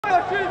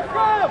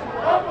scam!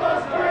 Off the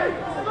street!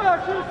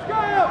 Fascist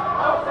scam!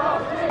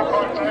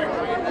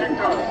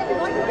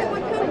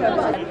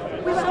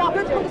 We were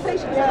having good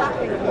conversations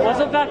laughing.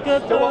 Wasn't that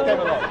good though?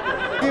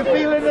 You're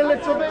feeling a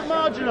little bit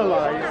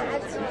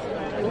marginalised?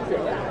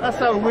 That's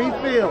how we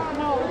feel.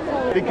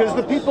 Because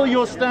the people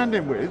you're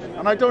standing with,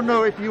 and I don't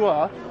know if you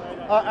are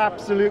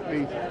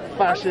absolutely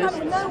fascists.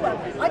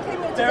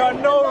 There are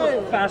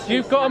no fascists.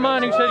 You've got a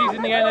man who said he's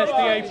in the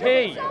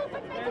NSDAP.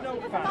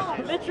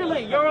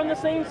 Literally, you're on the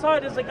same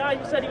side as the guy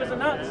who said he was a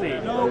Nazi.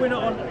 No, we're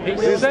not on.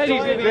 There's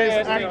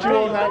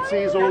actual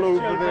Nazis all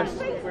over this.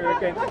 We're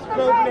against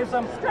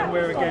globalism, and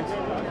we're against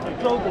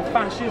global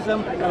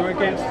fascism, and we're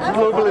against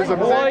Globalism.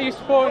 Why are you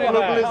spoiling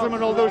that? Globalism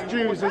and all those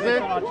Jews, is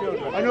it?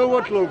 I know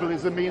what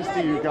globalism means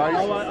to you guys.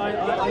 Oh,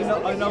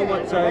 I know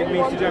what it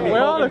means to Jeremy. We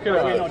are looking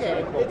at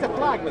it. It's a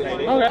flag,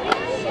 lady. Okay.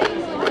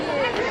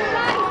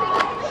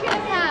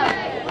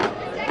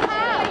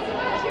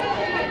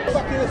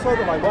 This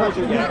over, mate. What a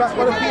few times.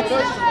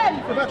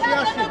 We've actually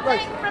asked you.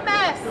 Right.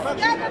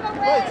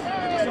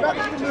 You've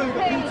actually moved a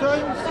few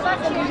times.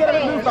 Can you get a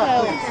move back,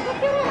 please?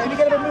 Can you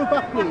get a move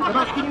back, please? I'm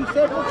asking you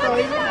several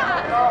times.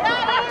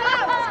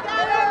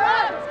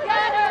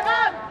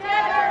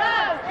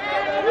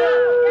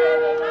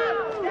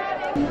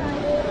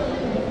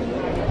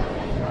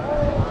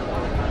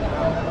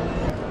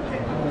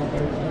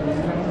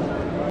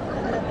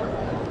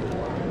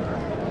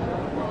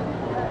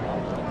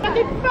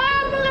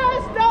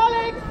 Fabulous,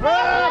 darling!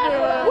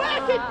 Fabulous!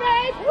 Work it,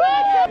 babe!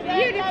 Work it!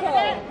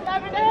 Beautiful!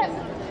 Loving it!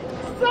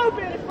 So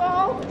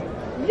beautiful!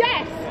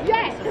 Yes!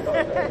 Yes!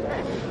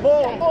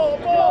 More!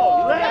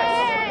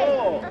 Less!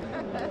 More!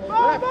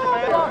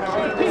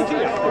 PG,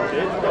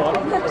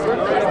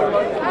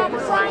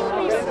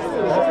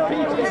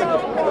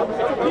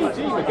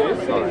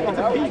 it's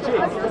a PG.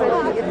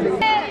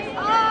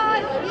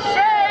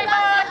 Shame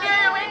on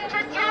you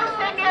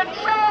introducing your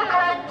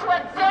children to a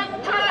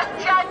dangerous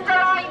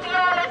gender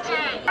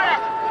ideology!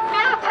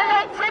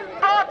 Mutilating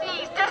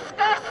bodies,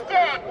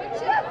 disgusting!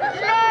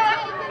 Learn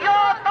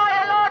your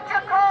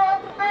biological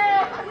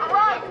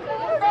birthright!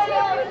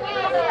 Male,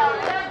 female!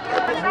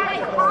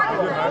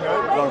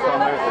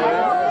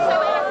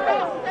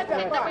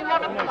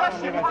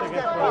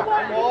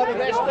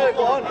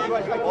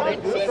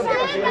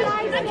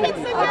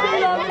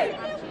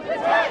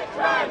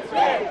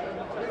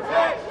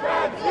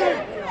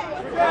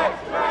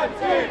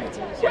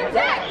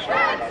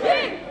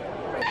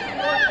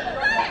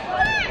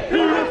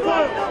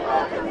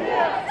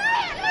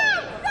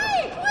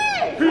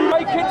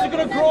 My kids are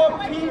going to grow up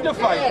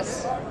paedophiles.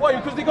 Why?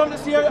 Because they're going to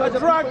see a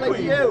drag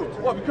queen?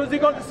 What? Because they're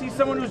going to see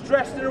someone who's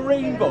dressed in a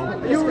rainbow?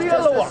 Are you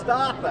real or what?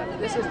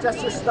 This is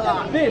just a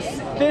start.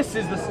 This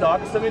is the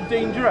start of something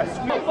dangerous.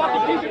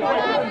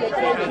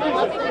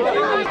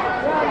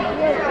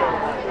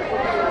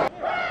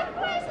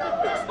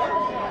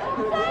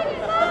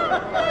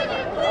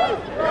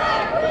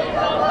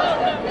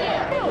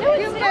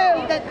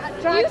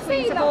 You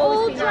see that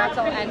all drag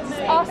queens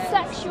are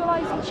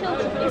sexualising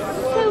children. It's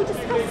so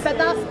disgusting. But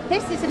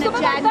this is an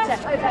agenda.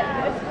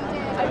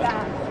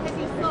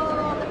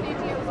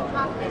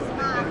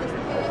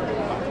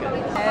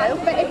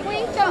 But if we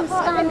don't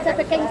stand up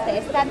against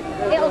this, then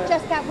it'll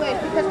just get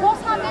worse. Because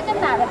what's happening in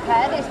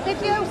America, there's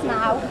videos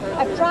now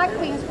of drag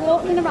queens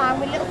walking around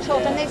with little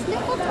children. There's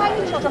little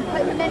tiny children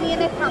putting money in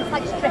their pants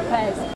like strippers.